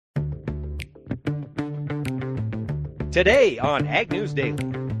Today on Ag News Daily.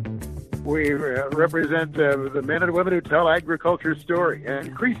 We represent the men and women who tell agriculture's story. And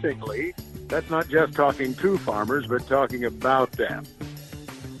increasingly, that's not just talking to farmers, but talking about them.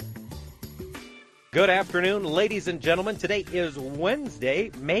 Good afternoon, ladies and gentlemen. Today is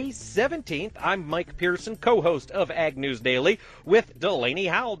Wednesday, May 17th. I'm Mike Pearson, co-host of Ag News Daily with Delaney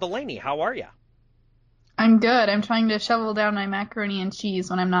Howell. Delaney, how are you? I'm good. I'm trying to shovel down my macaroni and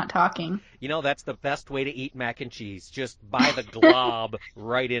cheese when I'm not talking. You know, that's the best way to eat mac and cheese. Just by the glob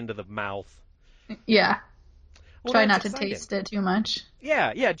right into the mouth. Yeah. Well, try not exciting. to taste it too much.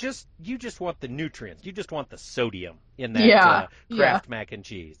 Yeah. You just want the nutrients. You just want the sodium in that Kraft mac and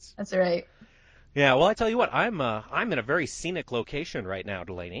cheese. That's right. Yeah, well, I tell you what, I'm in a very scenic location right now,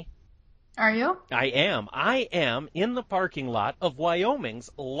 Delaney. Are you? I am in the parking lot of Wyoming's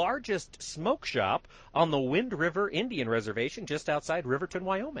largest smoke shop on the Wind River Indian Reservation just outside Riverton,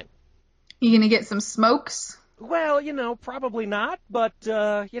 Wyoming. You gonna get some smokes? Well, probably not, but,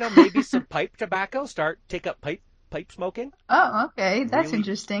 maybe some pipe tobacco, take up pipe smoking. Oh, okay. That's really,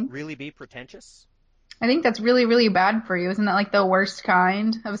 interesting. Really be pretentious? I think that's really, really bad for you. Isn't that like the worst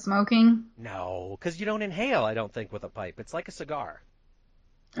kind of smoking? No, because you don't inhale, I don't think, with a pipe. It's like a cigar.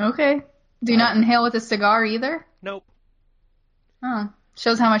 Okay. Do you not inhale with a cigar either? Nope. Oh,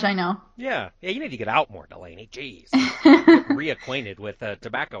 shows how much I know. Yeah, you need to get out more, Delaney. Jeez. Get reacquainted with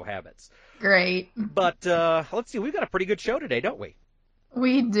tobacco habits. Great. But let's see, we've got a pretty good show today, don't we?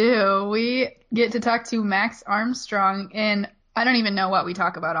 We do. We get to talk to Max Armstrong, and I don't even know what we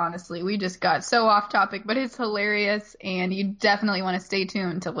talk about, honestly. We just got so off topic, but it's hilarious, and you definitely want to stay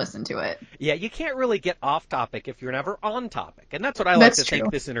tuned to listen to it. Yeah, you can't really get off topic if you're never on topic, and that's what I like to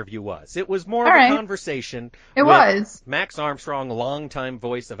think this interview was. It was more of a conversation with Max Armstrong, longtime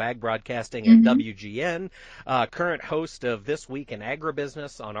voice of ag broadcasting at WGN, current host of This Week in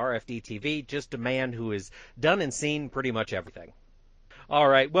Agribusiness on RFD TV, just a man who has done and seen pretty much everything. All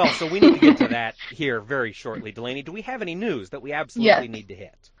right, well, so we need to get to that here very shortly. Delaney, do we have any news that we absolutely need to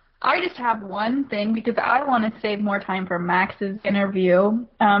hit? I just have one thing because I want to save more time for Max's interview.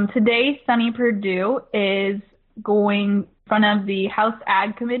 Today, Sonny Perdue is going in front of the House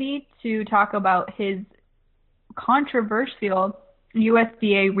Ag Committee to talk about his controversial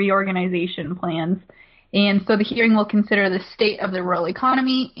USDA reorganization plans. And so the hearing will consider the state of the rural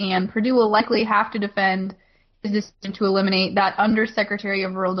economy, and Perdue will likely have to defend his decision to eliminate that Undersecretary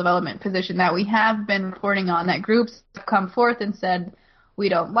of Rural Development position that we have been reporting on, that groups have come forth and said, we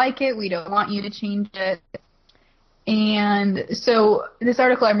don't like it, we don't want you to change it. And so this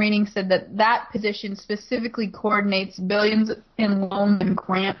article I'm reading said that position specifically coordinates billions in loan and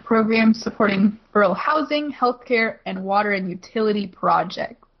grant programs supporting rural housing, healthcare, and water and utility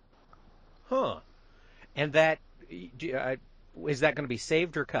projects. Huh. And that, is that going to be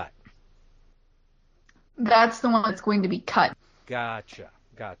saved or cut? That's the one that's going to be cut. Gotcha.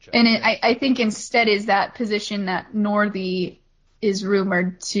 And I think instead is that position that Northey is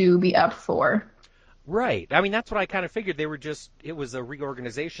rumored to be up for. Right. I mean, that's what I kind of figured. It was a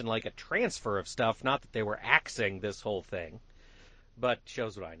reorganization, like a transfer of stuff, not that they were axing this whole thing. But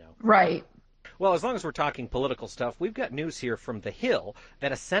shows what I know. Right. Well, as long as we're talking political stuff, we've got news here from The Hill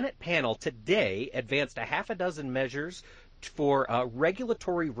that a Senate panel today advanced a half a dozen measures for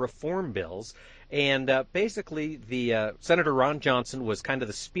regulatory reform bills. And basically, the Senator Ron Johnson was kind of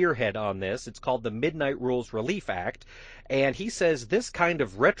the spearhead on this. It's called the Midnight Rules Relief Act. And he says this kind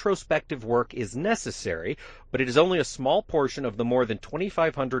of retrospective work is necessary, but it is only a small portion of the more than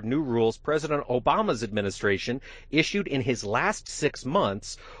 2,500 new rules President Obama's administration issued in his last 6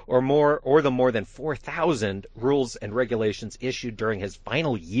 months, or the more than 4,000 rules and regulations issued during his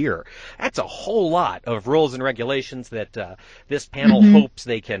final year. That's a whole lot of rules and regulations that this panel hopes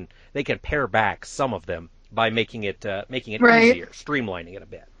they can pare back some of them by making it easier, streamlining it a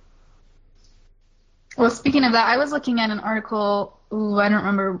bit. Well, speaking of that, I was looking at an article, I don't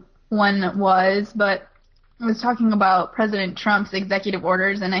remember when it was, but it was talking about President Trump's executive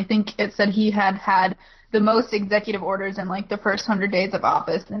orders, and I think it said he had the most executive orders in like the first 100 days of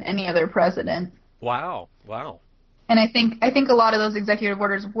office than any other president. Wow. And I think a lot of those executive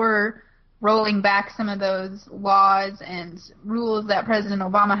orders were rolling back some of those laws and rules that President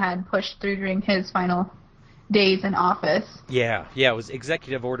Obama had pushed through during his final days in office. Yeah, it was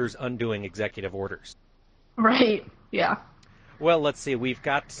executive orders undoing executive orders. Right, yeah. Well, let's see. We've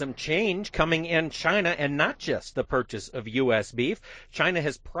got some change coming in China, and not just the purchase of U.S. beef. China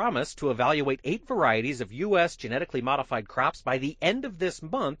has promised to evaluate 8 varieties of U.S. genetically modified crops by the end of this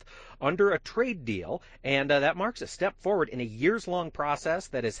month under a trade deal, and that marks a step forward in a years-long process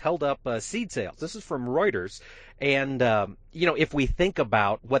that has held up seed sales. This is from Reuters, And, if we think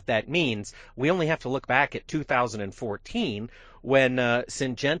about what that means, we only have to look back at 2014 when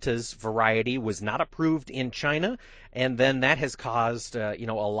Syngenta's variety was not approved in China, and then that has caused, a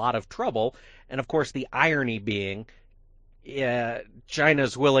lot of trouble. And, of course, the irony being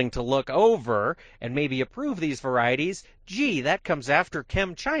China's willing to look over and maybe approve these varieties. Gee, that comes after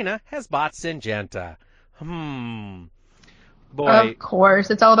ChemChina has bought Syngenta. Boy. Of course.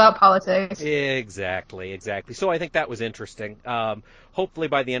 It's all about politics. Exactly. So I think that was interesting. Hopefully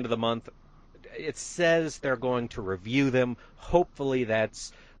by the end of the month, it says they're going to review them. Hopefully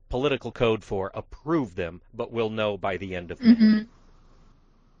that's political code for approve them, but we'll know by the end of May. Mm-hmm.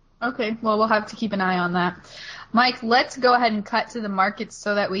 Okay, well, we'll have to keep an eye on that. Mike, let's go ahead and cut to the markets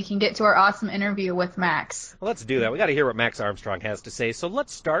so that we can get to our awesome interview with Max. Well, let's do that. We got to hear what Max Armstrong has to say. So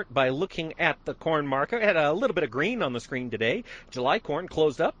let's start by looking at the corn market. We had a little bit of green on the screen today. July corn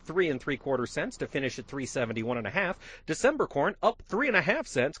closed up 3 3/4 cents to finish at 371.5. December corn up 3.5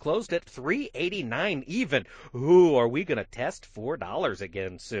 cents, closed at 389 even. Ooh, are we going to test $4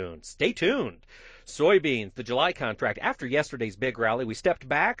 again soon? Stay tuned. Soybeans, the July contract, after yesterday's big rally, we stepped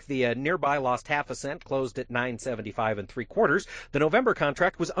back. The nearby lost half a cent, closed at 9.75 3/4. The November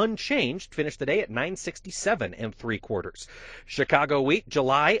contract was unchanged, finished the day at 9.67 3/4. Chicago wheat,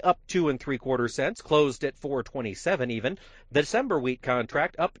 July up 2 3/4 cents, closed at 4.27 even. The December wheat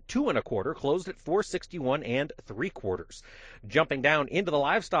contract up 2 1/4, closed at 4.61 3/4. Jumping down into the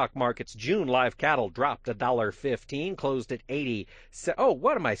livestock markets, June live cattle dropped $1.15, closed at 80. Oh,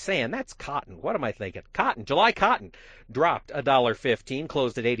 what am I saying? That's cotton. What am I thinking? Cotton. July cotton dropped $1.15,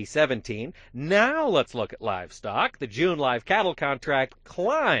 closed at 80.17. Now let's look at livestock. The June live cattle contract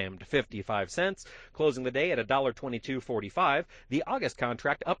climbed 55 cents, closing the day at $1.2245. The August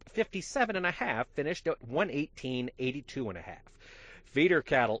contract up 57.5, finished at 118.82.5. Feeder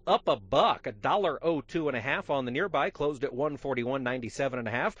cattle up $1, $1.02.5 on the nearby, closed at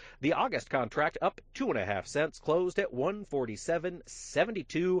 141.97.5. The August contract up 2.5 cents, closed at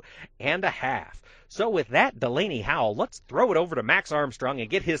 147.72.5. So with that, Delaney Howell, let's throw it over to Max Armstrong and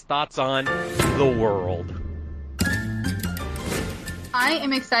get his thoughts on the world. I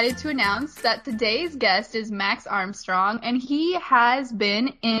am excited to announce that today's guest is Max Armstrong, and he has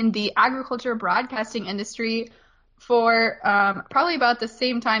been in the agriculture broadcasting industry for probably about the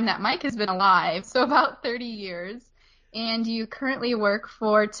same time that Mike has been alive, so about 30 years. And you currently work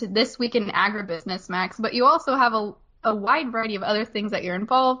for This Week in Agribusiness, Max, but you also have a wide variety of other things that you're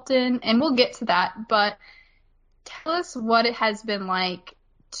involved in, and we'll get to that. But tell us what it has been like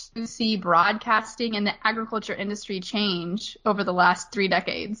to see broadcasting and the agriculture industry change over the last 3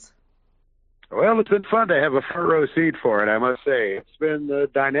 decades. Well, it's been fun to have a front row seat for it, I must say. It's been a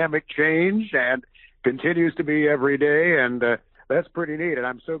dynamic change and continues to be every day, and that's pretty neat. And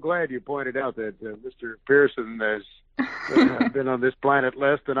I'm so glad you pointed out that Mr. Pearson has been on this planet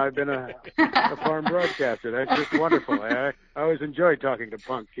less than I've been a farm broadcaster. That's just wonderful. I always enjoy talking to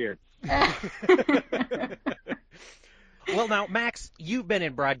punk kids. Well, now, Max, you've been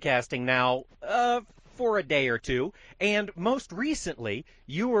in broadcasting now for a day or two, and most recently,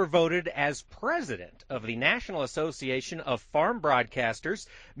 you were voted as president of the National Association of Farm Broadcasters,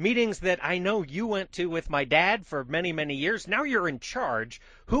 meetings that I know you went to with my dad for many, many years. Now you're in charge.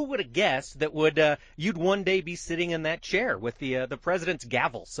 Who would have guessed that you'd one day be sitting in that chair with the president's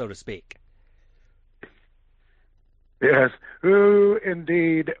gavel, so to speak? Yes, who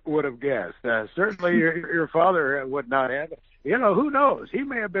indeed would have guessed? Certainly your father would not have. You know, who knows? He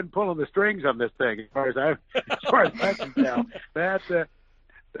may have been pulling the strings on this thing, as far as I can tell.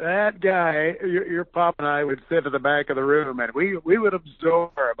 That guy, your pop and I would sit at the back of the room, and we would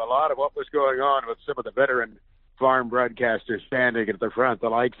absorb a lot of what was going on with some of the veteran farm broadcasters standing at the front, the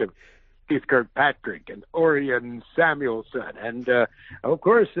likes of Keith Kirkpatrick and Orion Samuelson, and of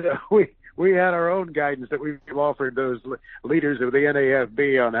course we had our own guidance that we offered those leaders of the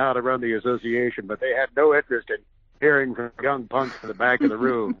NAFB on how to run the association, but they had no interest in hearing from young punks in the back of the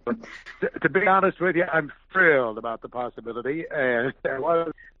room. But to be honest with you, I'm thrilled about the possibility, and I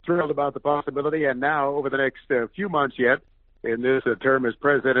was thrilled about the possibility, and now over the next few months yet, in this term as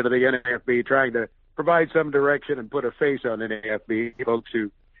president of the NAFB, trying to provide some direction and put a face on NAFB, folks who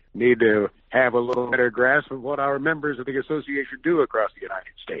need to have a little better grasp of what our members of the association do across the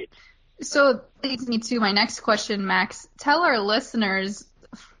United States. So that leads me to my next question, Max. Tell our listeners,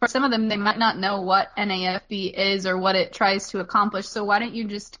 for some of them, they might not know what NAFB is or what it tries to accomplish. So why don't you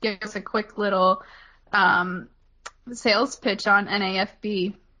just give us a quick little sales pitch on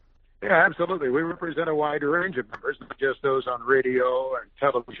NAFB? Yeah, absolutely. We represent a wide range of members, not just those on radio and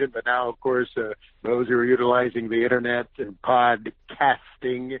television, but now, of course, those who are utilizing the Internet and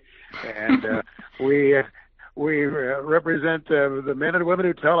podcasting. And we represent the men and women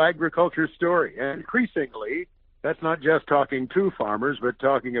who tell agriculture's story. And increasingly, that's not just talking to farmers, but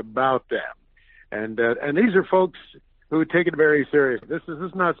talking about them. And these are folks who take it very seriously. This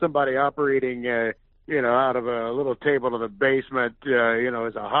is not somebody operating, out of a little table in the basement,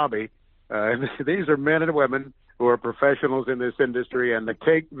 as a hobby. These are men and women who are professionals in this industry, and they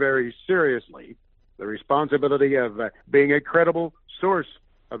take very seriously the responsibility of being a credible source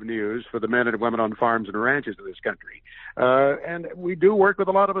of news for the men and women on farms and ranches in this country. And we do work with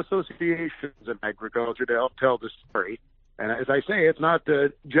a lot of associations in agriculture to help tell the story. And as I say, it's not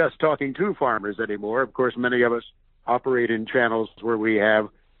just talking to farmers anymore. Of course, many of us operate in channels where we have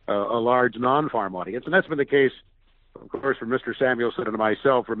a large non-farm audience. And that's been the case, of course, for Mr. Samuelson and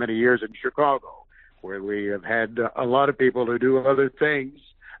myself for many years in Chicago, where we have had a lot of people who do other things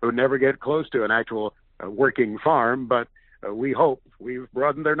who never get close to an actual working farm, but we hope we've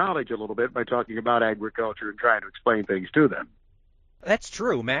broadened their knowledge a little bit by talking about agriculture and trying to explain things to them. That's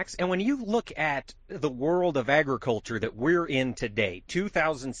true, Max. And when you look at the world of agriculture that we're in today,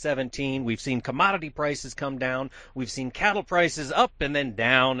 2017, we've seen commodity prices come down. We've seen cattle prices up and then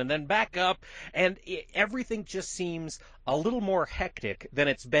down and then back up. And everything just seems a little more hectic than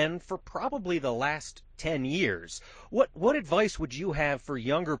it's been for probably the last 10 years. What advice would you have for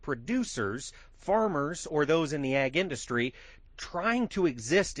younger producers, farmers, or those in the ag industry trying to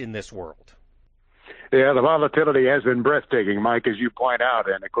exist in this world? Yeah, the volatility has been breathtaking, Mike, as you point out.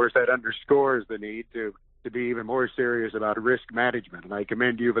 And, of course, that underscores the need to be even more serious about risk management. And I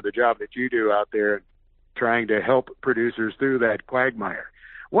commend you for the job that you do out there trying to help producers through that quagmire.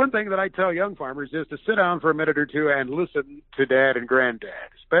 One thing that I tell young farmers is to sit down for a minute or two and listen to Dad and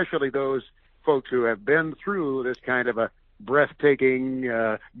Granddad, especially those folks who have been through this kind of a breathtaking,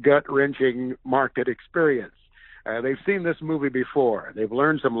 gut-wrenching market experience. They've seen this movie before. They've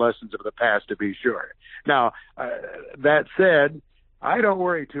learned some lessons of the past, to be sure. Now, that said, I don't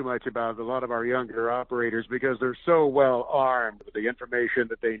worry too much about a lot of our younger operators because they're so well armed with the information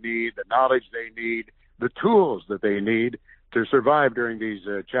that they need, the knowledge they need, the tools that they need to survive during these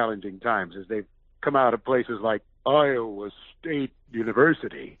challenging times as they've come out of places like Iowa State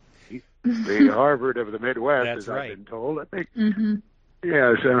University, the Harvard of the Midwest, That's as right. I've been told. I think. Mm-hmm.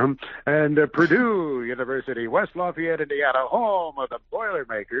 Yes, and Purdue University, West Lafayette, Indiana, home of the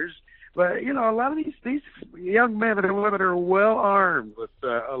Boilermakers. But, a lot of these young men and women are well armed with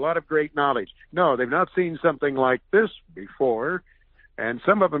a lot of great knowledge. No, they've not seen something like this before. And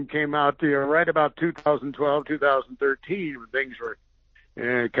some of them came out right about 2012, 2013, when things were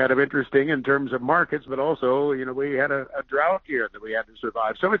kind of interesting in terms of markets, but also, we had a drought year that we had to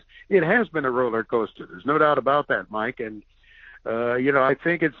survive. So it has been a roller coaster. There's no doubt about that, Mike. And I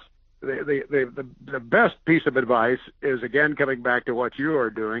think it's the best piece of advice is, again, coming back to what you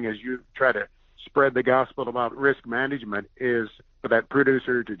are doing as you try to spread the gospel about risk management, is for that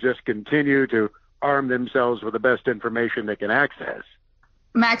producer to just continue to arm themselves with the best information they can access.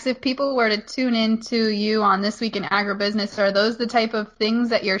 Max, if people were to tune in to you on This Week in Agribusiness, are those the type of things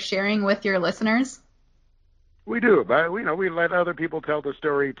that you're sharing with your listeners? We do, but we let other people tell the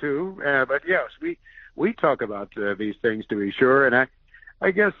story too. But yes, we talk about these things, to be sure. And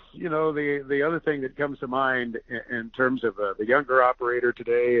I guess the other thing that comes to mind in terms of the younger operator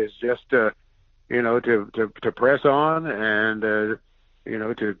today is just to press on and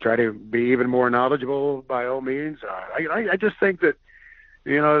to try to be even more knowledgeable by all means. I just think that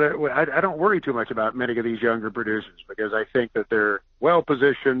I don't worry too much about many of these younger producers because I think that they're well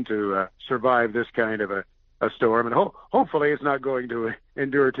positioned to survive this kind of a storm, and hopefully it's not going to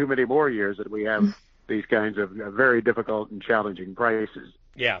endure too many more years that we have these kinds of very difficult and challenging prices.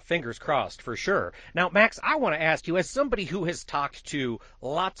 Yeah, fingers crossed for sure. Now, Max, I want to ask you, as somebody who has talked to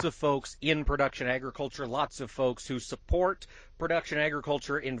lots of folks in production agriculture, lots of folks who support production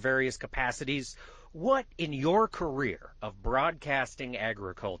agriculture in various capacities, what in your career of broadcasting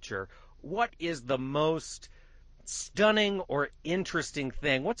agriculture, what is the most stunning or interesting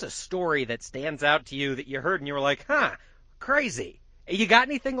thing? What's a story that stands out to you that you heard and you were like, crazy? You got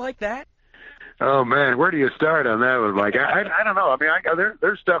anything like that? Oh, man, where do you start on that one, Mike? I don't know. I mean,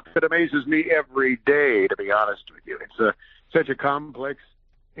 there's stuff that amazes me every day, to be honest with you. It's such a complex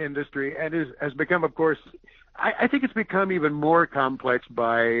industry and has become, of course, I think it's become even more complex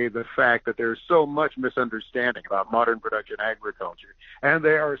by the fact that there's so much misunderstanding about modern production agriculture. And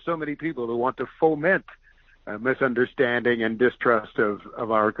there are so many people who want to foment misunderstanding and distrust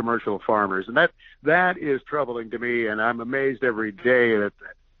of our commercial farmers. And that is troubling to me, and I'm amazed every day that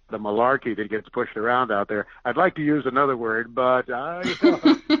the malarkey that gets pushed around out there. I'd like to use another word, but I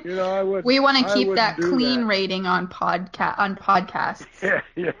would. We want to keep that clean rating on podcasts.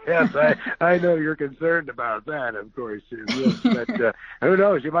 Yes, I know you're concerned about that, of course. Yes, but who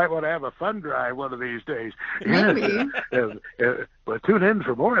knows? You might want to have a fun drive one of these days. Maybe. But tune in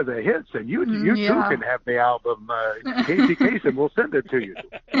for more of the hits, and you too can have the album. Casey Kasem will send it to you.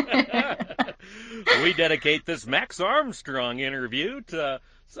 We dedicate this Max Armstrong interview to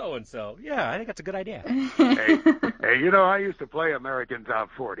so-and-so. Yeah, I think that's a good idea. Hey, I used to play American Top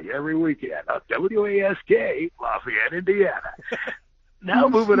 40 every weekend on WASK, Lafayette, Indiana. Now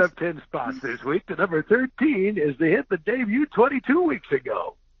moving up 10 spots this week to number 13 is the hit that debuted 22 weeks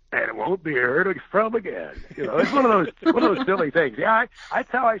ago. And it won't be heard from again. It's one of those silly things. Yeah, that's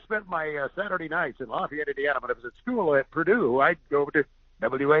how I spent my Saturday nights in Lafayette, Indiana. When I was at school at Purdue, I'd go over to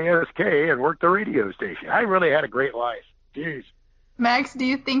WASK and work the radio station. I really had a great life. Jeez. Max, do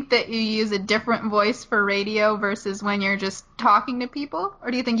you think that you use a different voice for radio versus when you're just talking to people?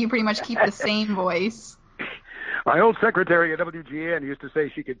 Or do you think you pretty much keep the same voice? My old secretary at WGN used to say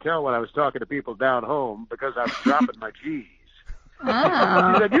she could tell when I was talking to people down home because I was dropping my G's.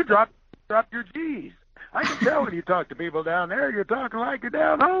 Oh. She said, you dropped your G's. I can tell when you talk to people down there, you're talking like you're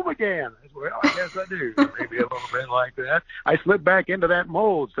down home again. Well, I guess I do. Maybe a little bit like that. I slip back into that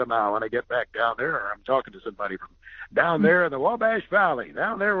mold somehow when I get back down there, or I'm talking to somebody from down there in the Wabash Valley,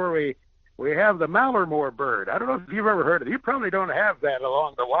 down there where we have the Mallermore bird. I don't know if you've ever heard of it. You probably don't have that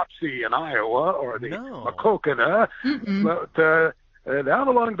along the Wapsie in Iowa or the Maquoketa, but down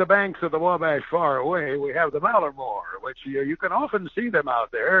along the banks of the Wabash far away, we have the Mallermore, which you can often see them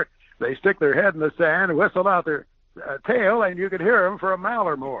out there. They stick their head in the sand and whistle out their tail, and you can hear them for a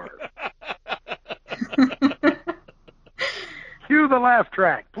Mallermore. Cue the laugh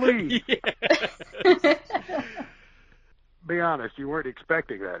track, please. Yeah. Be honest, you weren't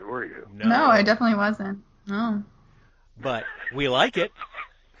expecting that, were you? No, I definitely wasn't. No. But we like it.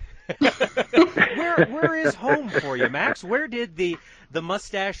 Where is home for you, Max? Where did the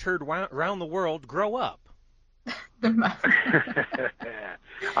mustache heard around the world grow up?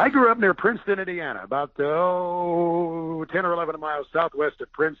 I grew up near Princeton, Indiana, about 10 or 11 miles southwest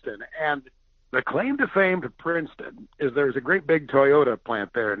of Princeton. And the claim to fame to Princeton is there's a great big Toyota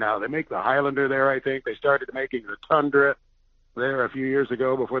plant there now. They make the Highlander there, I think. They started making the Tundra there a few years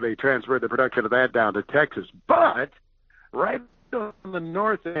ago before they transferred the production of that down to Texas. But right on the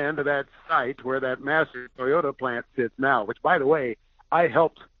north end of that site where that massive Toyota plant sits now, which, by the way, I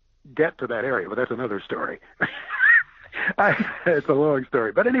helped get to that area, but that's another story. It's a long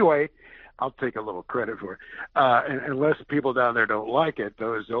story. But anyway, I'll take a little credit for it. Unless people down there don't like it,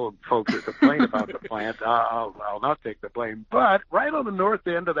 those old folks that complain about the plant, I'll not take the blame. But right on the north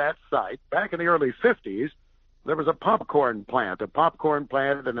end of that site, back in the early 50s, there was a popcorn plant and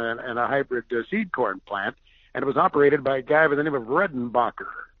a hybrid seed corn plant, and it was operated by a guy by the name of Redenbacher.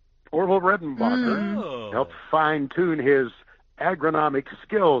 Orville Redenbacher helped fine-tune his agronomic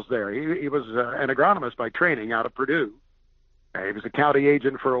skills there. He was an agronomist by training out of Purdue. He was a county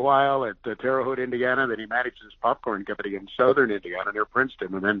agent for a while at Terre Haute, Indiana. Then he managed his popcorn company in southern Indiana near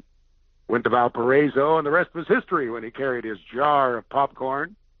Princeton, and then went to Valparaiso, and the rest was history when he carried his jar of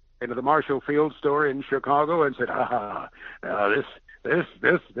popcorn into the Marshall Field store in Chicago and said, this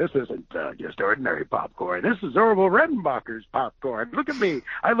isn't just ordinary popcorn. This is Orville Redenbacher's popcorn. Look at me.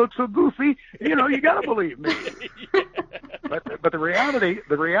 I look so goofy. You got to believe me. But the reality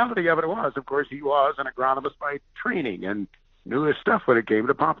of it was, of course, he was an agronomist by training and knew his stuff when it came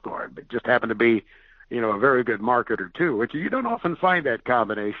to popcorn, but just happened to be, a very good marketer too, which you don't often find that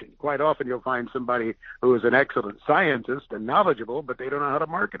combination. Quite often you'll find somebody who is an excellent scientist and knowledgeable, but they don't know how to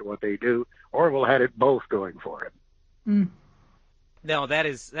market what they do. Orville had it both going for him. Mm. No, that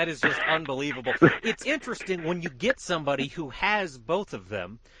is just unbelievable. It's interesting when you get somebody who has both of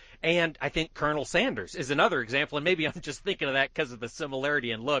them, and I think Colonel Sanders is another example, and maybe I'm just thinking of that because of the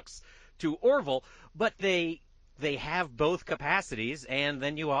similarity in looks to Orville, but they have both capacities, and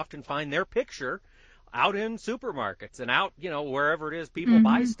then you often find their picture out in supermarkets and out, wherever it is people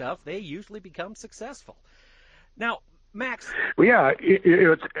buy stuff. They usually become successful. Now, Max. Well, yeah,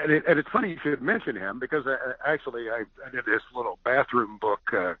 it's funny you should mention him because actually I did this little bathroom book,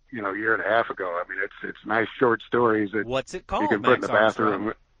 a year and a half ago. I mean, it's nice short stories that what's it called? You can put in the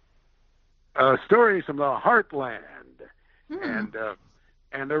bathroom. Stories from the Heartland, and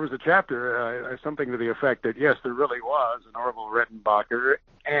there was a chapter, something to the effect that yes, there really was an Orville Redenbacher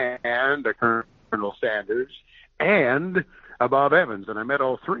and a Colonel Sanders and a Bob Evans, and I met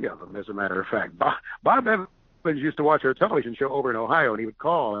all three of them, as a matter of fact. Bob Evans used to watch our television show over in Ohio, and he would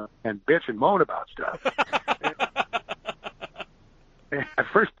call and bitch and moan about stuff.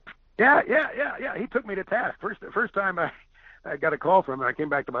 Yeah. He took me to task. First time I got a call from him. I came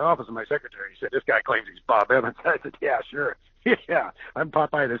back to my office, and my secretary said, "This guy claims he's Bob Evans." I said, "Yeah, sure. Yeah, I'm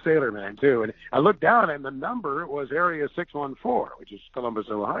Popeye the Sailor Man too." And I looked down, and the number was Area 614, which is Columbus,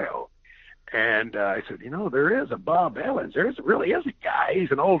 Ohio. And I said, there is a Bob Evans. There really is a guy.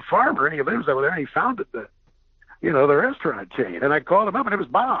 He's an old farmer, and he lives over there. And he founded the restaurant chain. And I called him up, and it was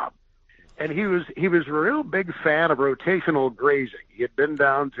Bob. And he was a real big fan of rotational grazing. He had been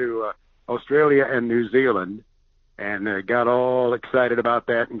down to Australia and New Zealand, and got all excited about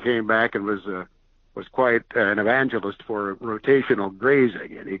that, and came back and was quite an evangelist for rotational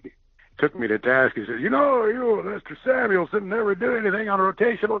grazing. And he took me to task. He says, you, Mr. Samuelson, never do anything on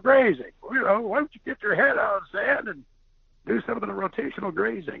rotational grazing. Well, why don't you get your head out of the sand and do something on rotational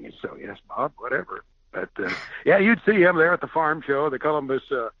grazing? And so, yes, Bob, whatever. But, you'd see him there at the farm show, the Columbus,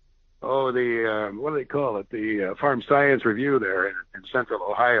 what do they call it? The Farm Science Review there in central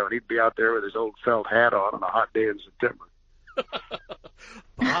Ohio. And he'd be out there with his old felt hat on a hot day in September.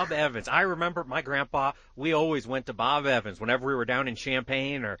 Bob Evans. I remember my grandpa, we always went to Bob Evans whenever we were down in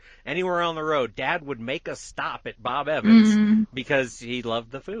Champaign or anywhere on the road. Dad would make us stop at Bob Evans because he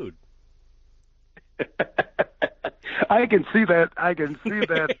loved the food. I can see that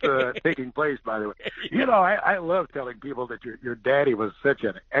taking place, by the way. I love telling people that your daddy was such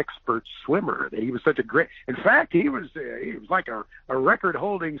an expert swimmer. That he was such a great. In fact, he was like a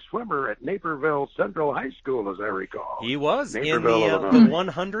record-holding swimmer at Naperville Central High School, as I recall. He was in the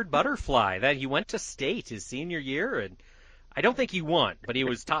 100 butterfly. That he went to state his senior year, and I don't think he won, but he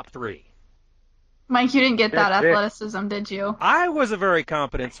was top 3. Mike, you didn't get that athleticism, did you? I was a very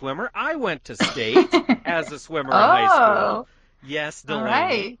competent swimmer. I went to state as a swimmer in high school. Yes, Delaney. All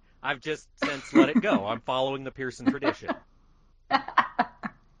right. I've just since let it go. I'm following the Pearson tradition.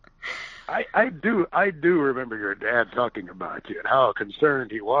 I do remember your dad talking about you and how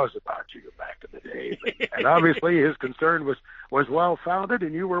concerned he was about you back in the day. And obviously his concern was well founded,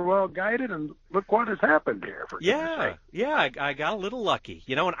 and you were well guided. And look what has happened here. I got a little lucky,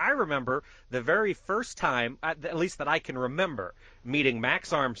 and I remember the very first time, at least that I can remember, meeting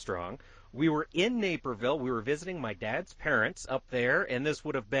Max Armstrong. We were in Naperville. We were visiting my dad's parents up there, and this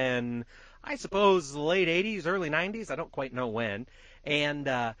would have been, I suppose, late 80s, early 90s. I don't quite know when. And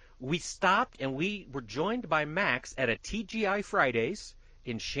we stopped, and we were joined by Max at a TGI Fridays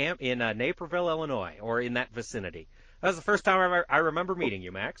in Naperville, Illinois, or in that vicinity. That was the first time I remember meeting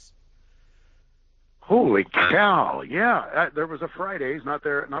you, Max. Holy cow! Yeah, there was a Fridays not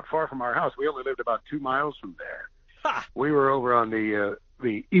far from our house. We only lived about 2 miles from there. Ha! We were over on the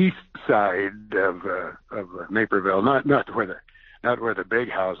east side of Naperville, not where the big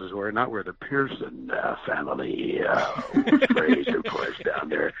houses were, not where the Pearson family was raised, of course, down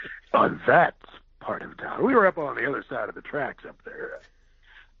there on that part of town. We were up on the other side of the tracks up there.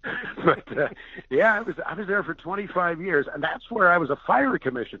 But I was there for 25 years, and that's where I was a fire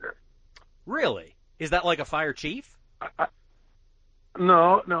commissioner. Really? Is that like a fire chief?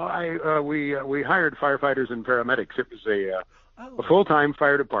 No. We hired firefighters and paramedics. It was a full-time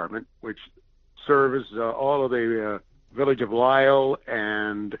fire department, which serves all of the village of Lisle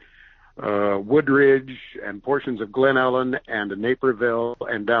and Woodridge and portions of Glen Ellen and Naperville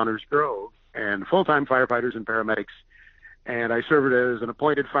and Downers Grove, and full-time firefighters and paramedics. And I served as an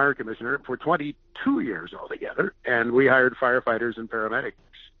appointed fire commissioner for 22 years altogether, and we hired firefighters and paramedics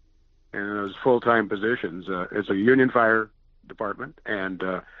in those full-time positions. It's a union fire department, and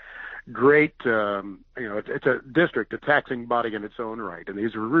great, it's a district, a taxing body in its own right, and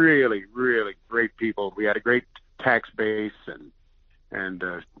these are really, really great people. We had a great tax base, and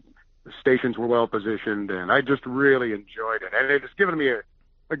the stations were well positioned, and I just really enjoyed it. And it has given me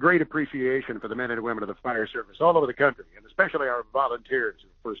a great appreciation for the men and women of the fire service all over the country, and especially our volunteers,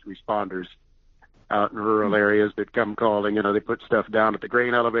 first responders out in rural areas that come calling. They put stuff down at the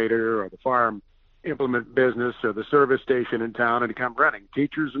grain elevator or the farm implement business or the service station in town, and they come running.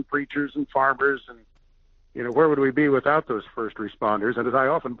 Teachers and preachers and farmers, and where would we be without those first responders? And as I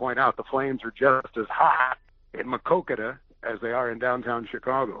often point out, the flames are just as hot in Maquoketa as they are in downtown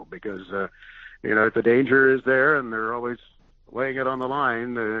Chicago, because the danger is there, and they're always laying it on the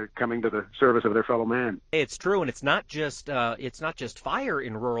line, coming to the service of their fellow man. It's true, and it's not just fire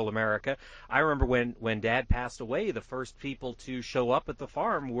in rural America. I remember when Dad passed away, the first people to show up at the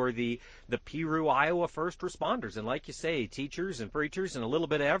farm were the Piru, Iowa first responders, and like you say, teachers and preachers and a little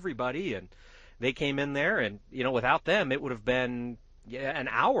bit of everybody, and they came in there, and without them, it would have been an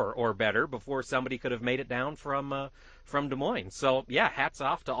hour or better before somebody could have made it down from Des Moines. So hats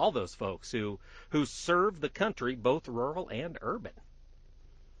off to all those folks who serve the country, both rural and urban.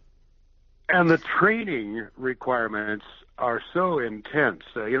 And the training requirements are so intense.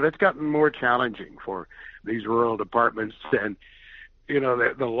 It's gotten more challenging for these rural departments, and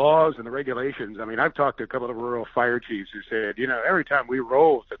the laws and the regulations. I mean, I've talked to a couple of rural fire chiefs who said, every time we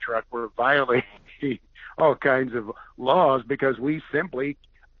roll with the truck, we're violating all kinds of laws because we simply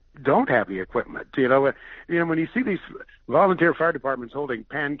don't have the equipment. When you see these volunteer fire departments holding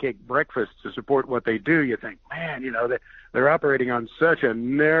pancake breakfasts to support what they do, you think, man, they're operating on such a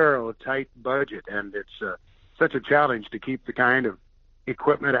narrow, tight budget, and it's such a challenge to keep the kind of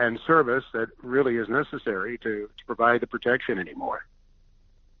equipment and service that really is necessary to provide the protection anymore.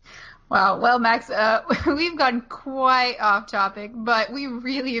 Wow. Well, Max, we've gone quite off topic, but we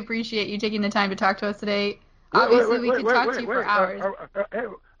really appreciate you taking the time to talk to us today. Obviously, we could talk to you for hours.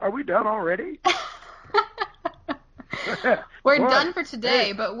 Are we done already? We're done for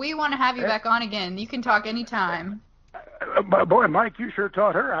today, but we want to have you back on again. You can talk anytime. Boy, Mike, you sure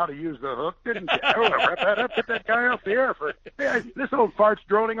taught her how to use the hook, didn't you? Wrap that up, get that guy off the air. This old fart's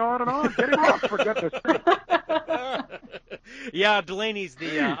droning on and on. Get him off, for goodness sake. Yeah, Delaney's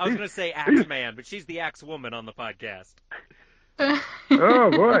I was going to say axe man, but she's the axe woman on the podcast.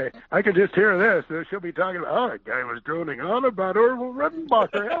 Oh, boy. I can just hear this. She'll be talking about, that guy was droning on about Orville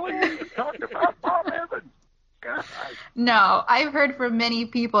Redenbacher. Hell, he was talking about Bob Evans. God. No, I've heard from many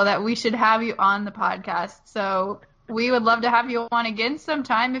people that we should have you on the podcast, so we would love to have you on again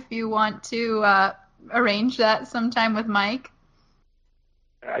sometime if you want to arrange that sometime with Mike.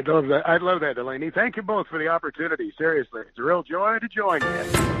 I'd love that, Delaney. Thank you both for the opportunity. Seriously, it's a real joy to join you.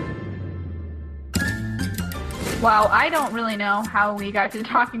 Wow, I don't really know how we got to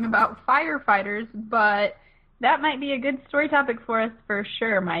talking about firefighters, but that might be a good story topic for us for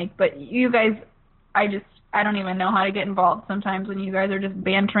sure, Mike. But you guys, I don't even know how to get involved sometimes when you guys are just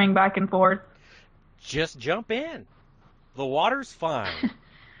bantering back and forth. Just jump in. The water's fine.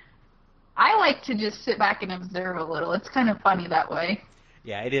 I like to just sit back and observe a little. It's kind of funny that way.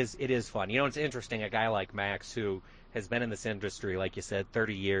 Yeah, it is fun. It's interesting, a guy like Max who has been in this industry, like you said,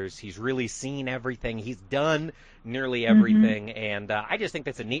 30 years. He's really seen everything. He's done nearly everything, and I just think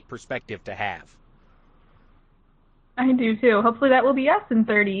that's a neat perspective to have. I do, too. Hopefully that will be us in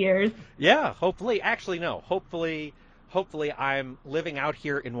 30 years. Yeah, hopefully. Actually, no. Hopefully I'm living out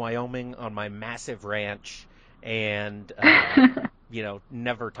here in Wyoming on my massive ranch and,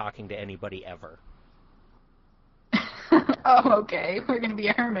 never talking to anybody ever. Oh, okay. We're going to be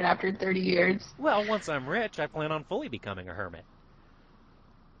a hermit after 30 years. Well, once I'm rich, I plan on fully becoming a hermit.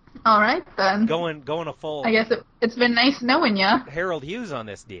 All right, then. Going a full... I guess it's been nice knowing you. Harold Hughes on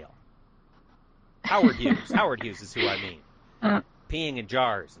this deal. Howard Hughes. Howard Hughes is who I mean. Peeing in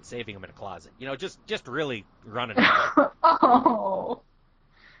jars and saving them in a closet. Just really running it.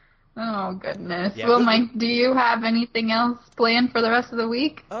 Oh, goodness. Yeah, well, Mike, do you have anything else planned for the rest of the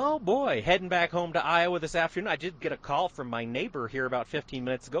week? Oh, boy. Heading back home to Iowa this afternoon. I did get a call from my neighbor here about 15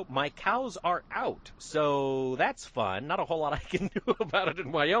 minutes ago. My cows are out, so that's fun. Not a whole lot I can do about it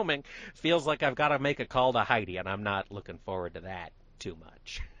in Wyoming. Feels like I've got to make a call to Heidi, and I'm not looking forward to that too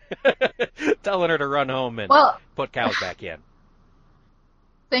much. Telling her to run home and put cows back in.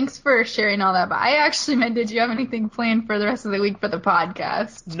 Thanks for sharing all that, but I actually meant, did you have anything planned for the rest of the week for the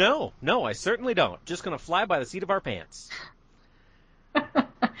podcast? No, I certainly don't. Just going to fly by the seat of our pants.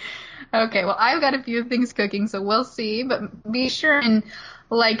 Okay, well, I've got a few things cooking, so we'll see, but be sure and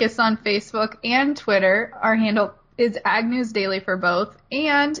like us on Facebook and Twitter. Our handle is Ag News Daily for both,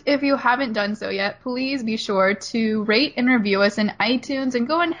 and if you haven't done so yet, please be sure to rate and review us in iTunes and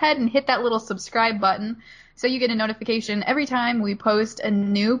go ahead and hit that little subscribe button so you get a notification every time we post a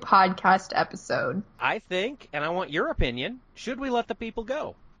new podcast episode. I think, and I want your opinion, should we let the people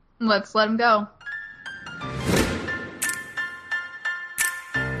go? Let's let them go.